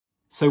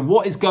So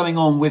what is going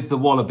on with the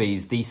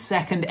Wallabies? The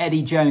second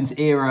Eddie Jones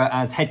era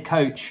as head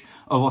coach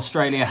of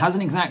Australia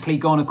hasn't exactly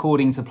gone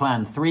according to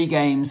plan. 3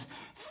 games,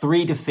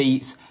 3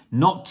 defeats,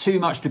 not too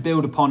much to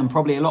build upon, and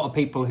probably a lot of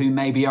people who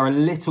maybe are a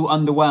little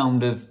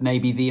underwhelmed of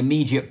maybe the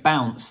immediate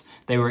bounce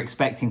they were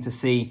expecting to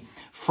see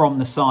from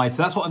the side.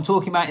 So that's what I'm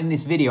talking about in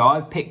this video.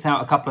 I've picked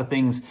out a couple of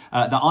things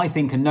that I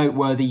think are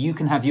noteworthy. You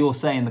can have your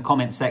say in the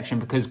comments section,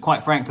 because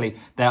quite frankly,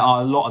 there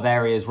are a lot of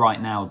areas right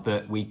now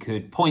that we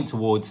could point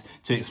towards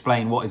to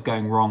explain what is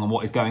going wrong and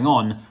what is going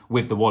on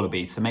with the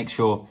Wallabies. So make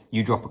sure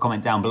you drop a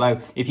comment down below.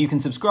 If you can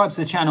subscribe to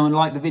the channel and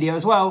like the video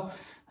as well,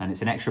 and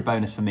it's an extra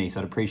bonus for me, so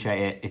I'd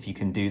appreciate it if you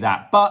can do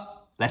that.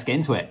 But let's get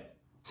into it.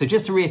 So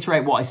just to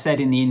reiterate what I said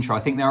in the intro, I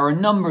think there are a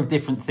number of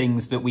different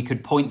things that we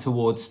could point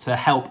towards to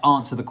help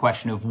answer the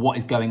question of what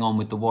is going on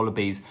with the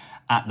Wallabies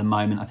at the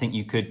moment. I think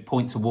you could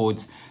point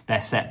towards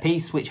their set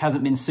piece, which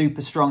hasn't been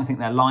super strong. I think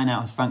their line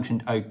out has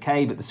functioned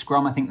okay, but the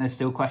scrum, I think there's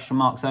still question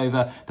marks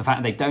over. The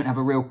fact that they don't have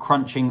a real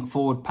crunching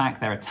forward pack,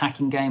 their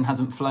attacking game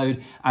hasn't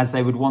flowed as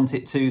they would want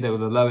it to. They were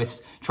the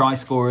lowest try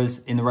scorers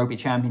in the Rugby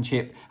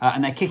Championship,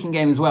 and their kicking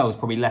game as well has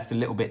probably left a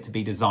little bit to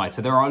be desired.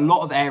 So there are a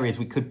lot of areas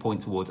we could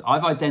point towards.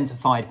 I've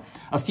identified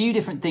a few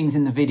different things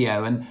in the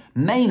video, and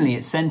mainly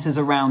it centers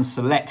around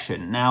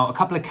selection. Now, a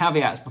couple of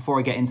caveats before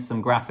I get into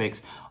some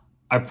graphics.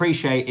 I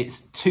appreciate it's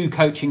 2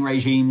 coaching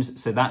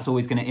regimes, so that's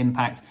always going to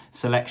impact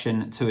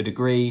selection to a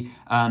degree.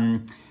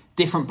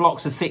 Different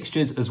blocks of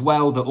fixtures as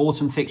well. The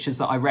autumn fixtures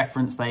that I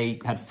referenced,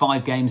 they had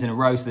 5 games in a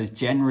row, so there's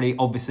generally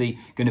obviously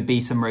going to be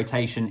some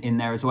rotation in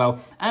there as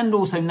well. And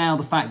also now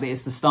the fact that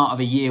it's the start of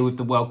a year with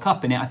the World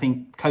Cup in it, I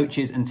think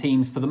coaches and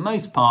teams for the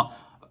most part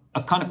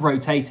are kind of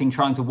rotating,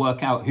 trying to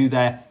work out who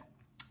their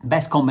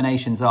best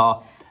combinations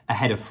are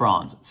ahead of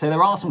France. So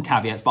there are some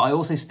caveats, but I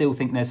also still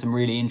think there's some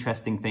really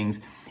interesting things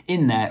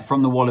in there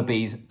from the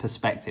Wallabies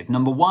perspective.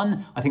 Number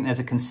one, I think there's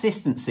a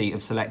consistency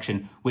of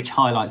selection which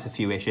highlights a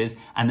few issues,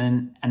 and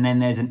then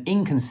there's an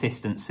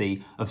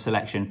inconsistency of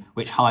selection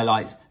which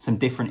highlights some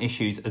different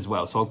issues as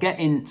well. So I'll get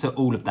into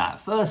all of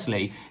that.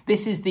 Firstly,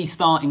 this is the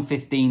starting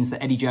 15s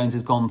that Eddie Jones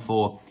has gone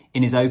for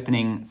in his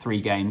opening 3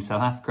 games,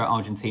 South Africa,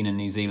 Argentina, and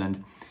New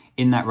Zealand,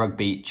 in that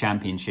Rugby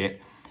Championship.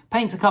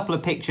 Paints a couple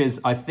of pictures,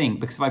 I think,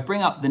 because if I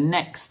bring up the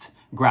next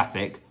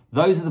graphic,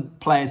 those are the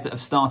players that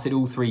have started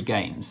all 3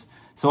 games.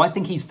 So I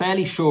think he's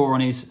fairly sure on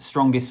his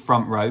strongest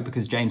front row,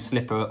 because James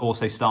Slipper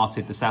also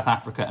started the South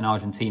Africa and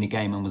Argentina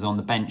game and was on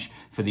the bench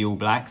for the All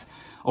Blacks.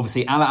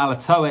 Obviously,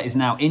 Alaalatoa is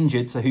now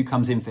injured, so who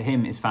comes in for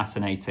him is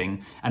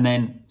fascinating. And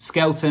then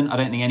Skelton, I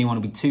don't think anyone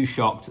will be too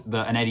shocked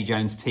that an Eddie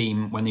Jones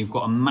team, when you've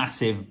got a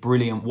massive,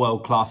 brilliant,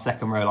 world-class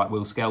second row like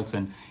Will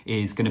Skelton,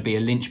 is going to be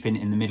a linchpin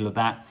in the middle of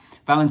that.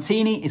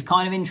 Valentini is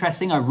kind of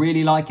interesting. I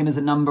really like him as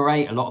a number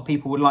 8. A lot of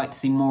people would like to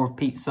see more of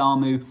Pete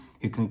Samu,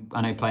 who can,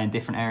 I know, play in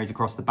different areas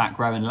across the back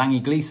row. And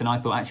Lange Gleeson, I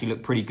thought, actually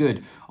looked pretty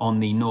good on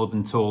the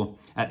Northern Tour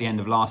at the end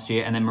of last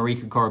year. And then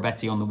Marika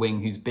Koroibete on the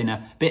wing, who's been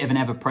a bit of an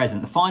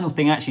ever-present. The final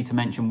thing actually to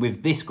mention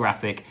with this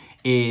graphic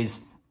is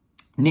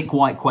Nick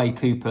White-Quay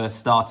Cooper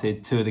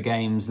started 2 of the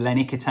games. Len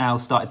Ikitau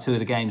started 2 of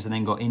the games and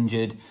then got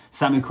injured.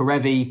 Samu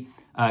Kerevi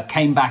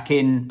came back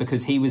in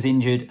because he was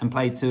injured and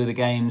played 2 of the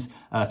games.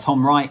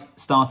 Tom Wright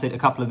started a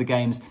couple of the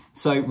games.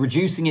 So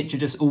reducing it to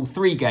just all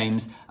 3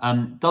 games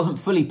doesn't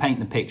fully paint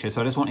the picture.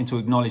 So I just wanted to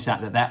acknowledge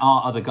that there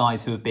are other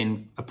guys who have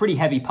been a pretty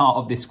heavy part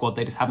of this squad.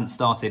 They just haven't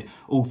started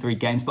all 3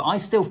 games. But I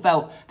still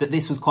felt that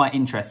this was quite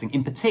interesting.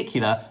 In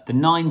particular, the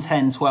 9,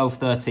 10, 12,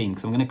 13,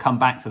 because I'm going to come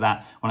back to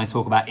that when I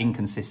talk about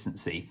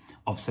inconsistency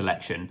of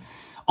selection.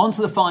 On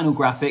to the final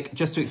graphic,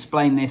 just to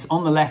explain this.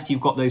 On the left,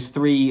 you've got those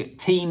 3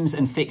 teams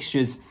and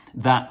fixtures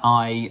that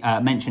I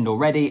mentioned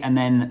already, and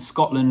then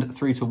Scotland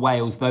through to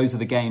Wales. Those are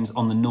the games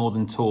on the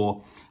Northern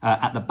Tour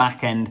at the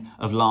back end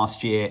of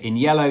last year. In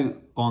yellow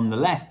on the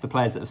left, the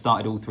players that have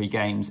started all 3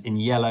 games. In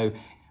yellow,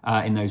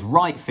 in those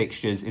right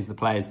fixtures, is the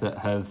players that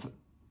have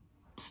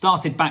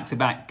started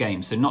back-to-back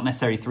games. So not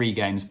necessarily 3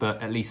 games,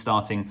 but at least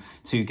starting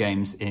 2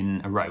 games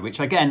in a row, which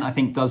again, I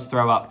think does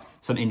throw up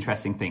some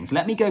interesting things.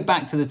 Let me go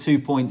back to the 2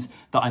 points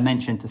that I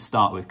mentioned to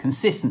start with.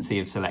 Consistency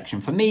of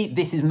selection. For me,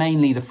 this is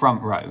mainly the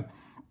front row,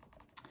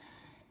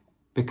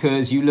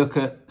 because you look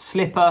at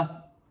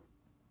Slipper,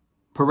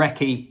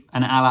 Porecki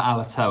and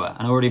Alaalatoa.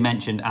 And I already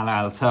mentioned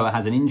Alaalatoa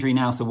has an injury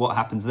now, so what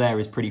happens there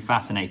is pretty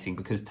fascinating,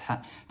 because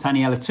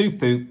Taniela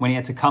Tupu, when he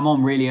had to come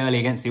on really early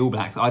against the All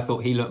Blacks, I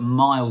thought he looked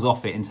miles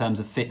off it in terms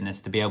of fitness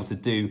to be able to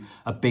do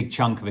a big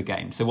chunk of a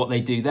game. So what they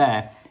do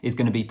there is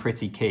going to be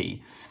pretty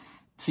key.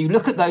 So you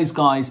look at those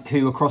guys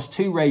who across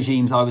 2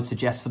 regimes, I would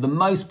suggest for the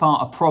most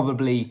part are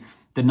probably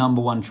the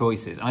number 1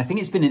 choices. And I think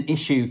it's been an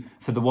issue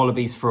for the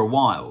Wallabies for a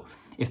while.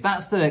 If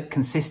that's the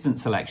consistent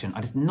selection,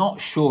 I'm just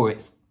not sure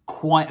it's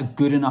quite a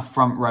good enough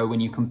front row when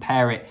you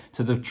compare it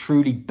to the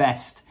truly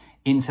best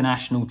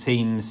international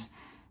teams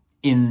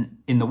in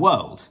the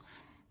world.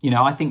 You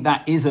know, I think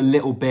that is a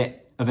little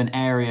bit of an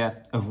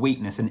area of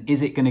weakness. And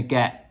is it going to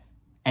get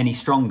any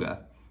stronger?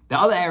 The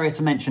other area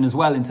to mention as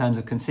well in terms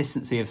of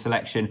consistency of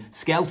selection,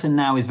 Skelton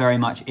now is very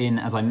much in,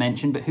 as I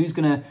mentioned, but who's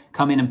going to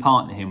come in and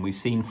partner him? We've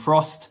seen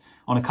Frost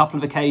on a couple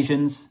of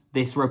occasions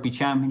this Rugby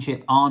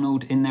Championship.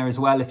 Arnold in there as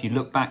well. If you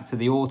look back to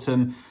the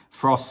autumn,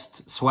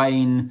 Frost,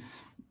 Swain,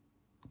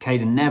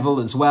 Caden Neville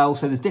as well.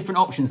 So there's different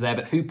options there,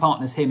 but who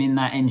partners him in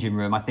that engine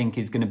room, I think,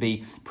 is going to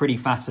be pretty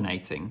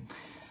fascinating.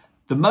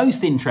 The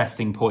most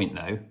interesting point,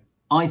 though,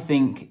 I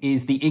think,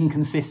 is the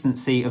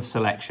inconsistency of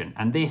selection.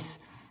 And this,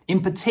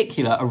 in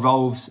particular,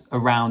 revolves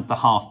around the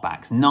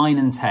halfbacks, 9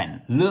 and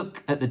 10.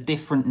 Look at the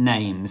different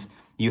names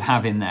you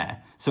have in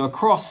there. So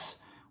across,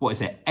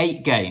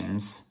 8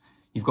 games,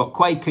 you've got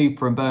Quade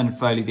Cooper and Bernard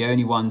Foley, the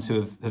only ones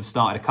who have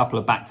started a couple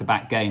of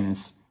back-to-back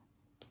games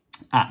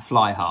at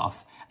fly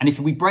half. And if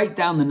we break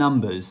down the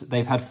numbers,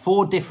 they've had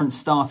 4 different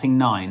starting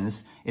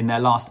 9s in their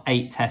last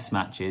 8 test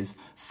matches,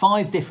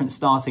 5 different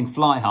starting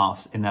fly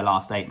halves in their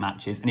last 8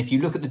 matches. And if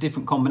you look at the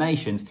different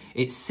combinations,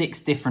 it's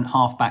 6 different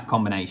halfback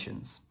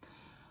combinations.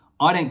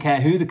 I don't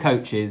care who the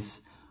coach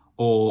is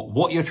or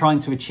what you're trying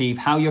to achieve,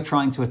 how you're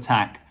trying to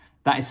attack.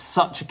 That is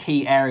such a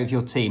key area of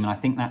your team. And I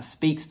think that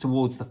speaks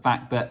towards the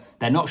fact that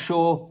they're not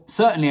sure.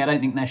 Certainly, I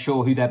don't think they're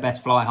sure who their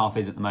best fly half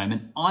is at the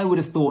moment. I would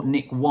have thought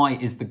Nick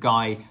White is the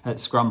guy at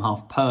scrum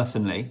half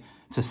personally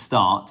to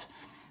start.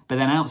 But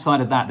then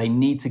outside of that, they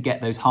need to get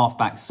those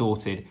halfbacks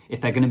sorted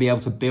if they're going to be able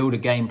to build a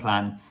game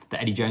plan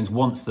that Eddie Jones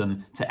wants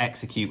them to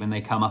execute when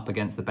they come up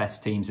against the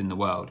best teams in the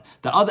world.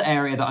 The other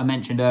area that I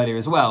mentioned earlier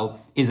as well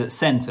is at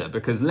centre,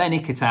 because Len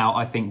Ikitau,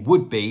 I think,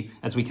 would be,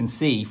 as we can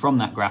see from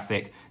that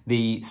graphic,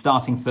 the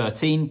starting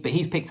 13, but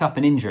he's picked up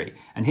an injury.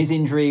 And his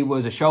injury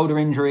was a shoulder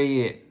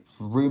injury. It's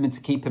rumoured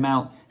to keep him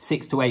out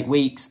 6 to 8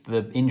 weeks.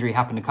 The injury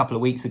happened a couple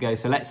of weeks ago.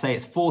 So let's say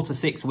it's 4 to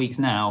 6 weeks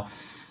now.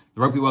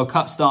 The Rugby World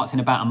Cup starts in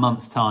about a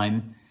month's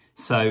time.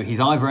 So he's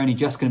either only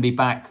just going to be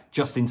back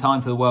just in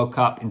time for the World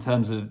Cup in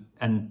terms of,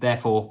 and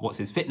therefore, what's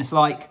his fitness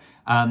like?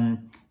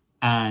 And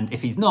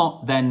if he's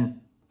not,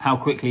 then how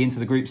quickly into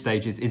the group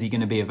stages is he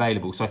going to be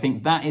available? So I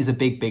think that is a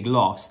big, big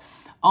loss.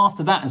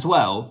 After that as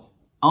well,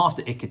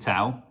 after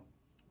Ikitau,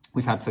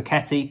 we've had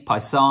Foketi,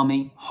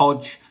 Paisami,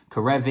 Hodge,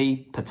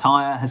 Karevi,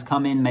 Pataya has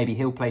come in. Maybe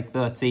he'll play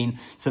 13.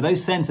 So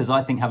those centres,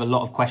 I think, have a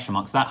lot of question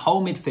marks. That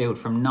whole midfield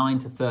from 9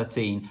 to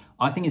 13,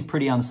 I think is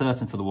pretty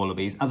uncertain for the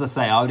Wallabies. As I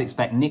say, I would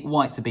expect Nick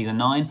White to be the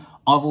 9.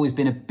 I've always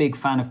been a big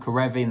fan of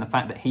Karevi and the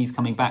fact that he's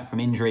coming back from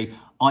injury.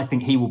 I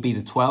think he will be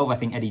the 12. I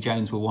think Eddie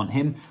Jones will want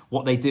him.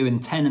 What they do in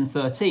 10 and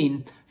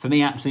 13, for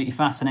me, absolutely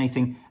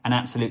fascinating and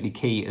absolutely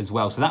key as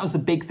well. So that was the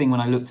big thing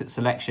when I looked at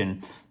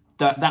selection.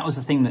 That was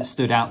the thing that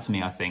stood out to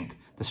me, I think.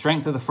 The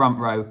strength of the front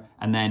row,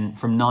 and then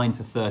from 9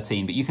 to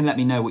 13. But you can let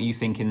me know what you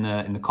think in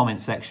the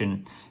comment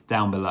section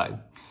down below.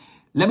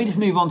 Let me just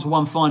move on to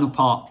one final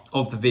part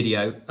of the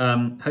video.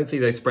 Hopefully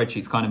those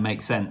spreadsheets kind of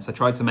make sense. I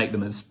tried to make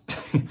them as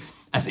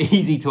as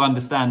easy to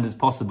understand as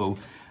possible.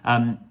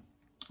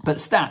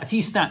 But a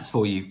few stats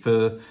for you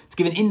to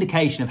give an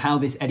indication of how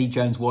this Eddie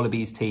Jones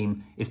Wallabies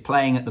team is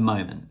playing at the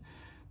moment.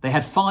 They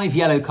had 5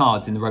 yellow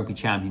cards in the Rugby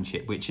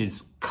Championship, which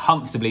is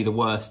comfortably the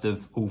worst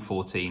of all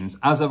 4 teams.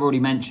 As I've already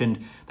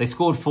mentioned, they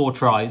scored 4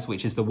 tries,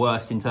 which is the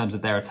worst in terms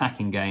of their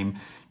attacking game.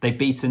 They've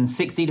beaten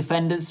 60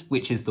 defenders,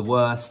 which is the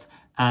worst.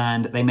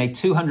 And they made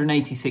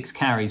 286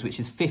 carries, which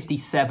is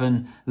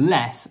 57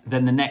 less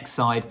than the next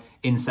side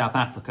in South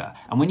Africa.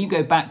 And when you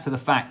go back to the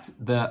fact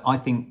that I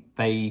think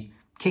the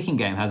kicking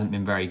game hasn't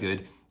been very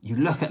good, you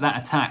look at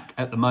that attack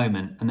at the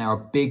moment and there are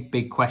big,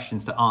 big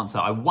questions to answer.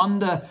 I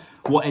wonder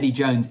what Eddie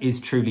Jones is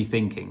truly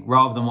thinking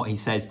rather than what he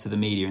says to the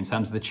media in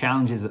terms of the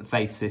challenges that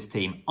face this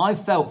team.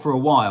 I've felt for a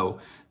while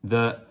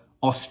that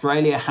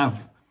Australia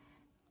have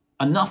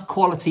enough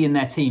quality in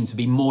their team to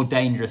be more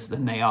dangerous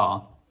than they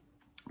are.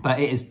 But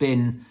it has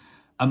been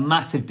a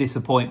massive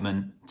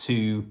disappointment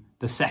to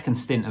the second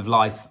stint of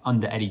life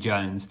under Eddie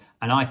Jones.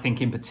 And I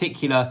think in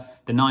particular,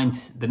 the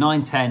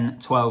 9, 10,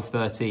 12,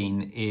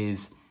 13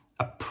 is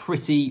a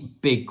pretty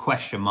big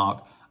question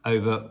mark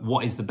over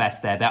what is the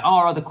best there. There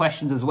are other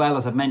questions as well.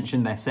 As I've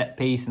mentioned, their set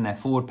piece and their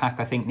forward pack,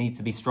 I think, need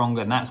to be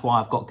stronger. And that's why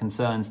I've got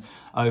concerns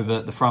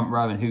over the front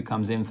row and who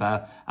comes in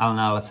for Alan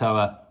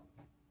Alatoa.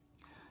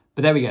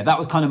 But there we go. That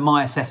was kind of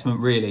my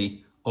assessment,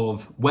 really,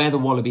 of where the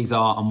Wallabies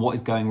are and what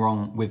is going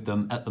wrong with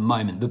them at the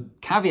moment. The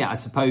caveat, I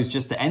suppose,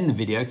 just to end the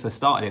video, because I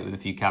started it with a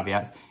few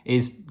caveats,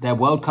 is their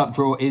World Cup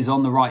draw is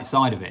on the right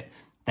side of it.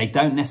 They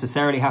don't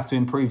necessarily have to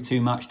improve too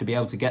much to be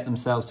able to get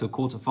themselves to a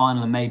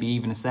quarter-final and maybe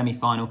even a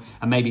semi-final.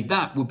 And maybe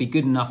that would be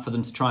good enough for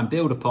them to try and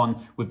build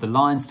upon with the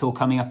Lions Tour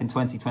coming up in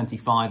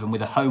 2025 and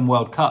with a home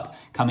World Cup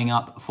coming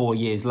up 4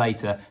 years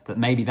later, that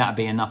maybe that'd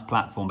be enough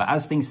platform. But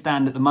as things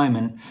stand at the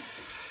moment,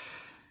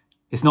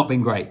 it's not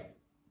been great.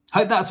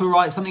 Hope that's all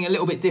right. Something a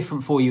little bit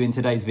different for you in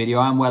today's video.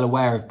 I'm well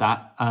aware of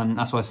that.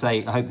 That's why I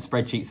say I hope the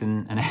spreadsheets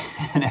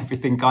and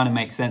everything kind of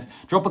makes sense.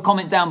 Drop a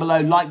comment down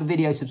below, like the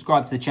video,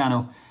 subscribe to the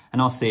channel, and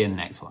I'll see you in the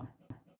next one.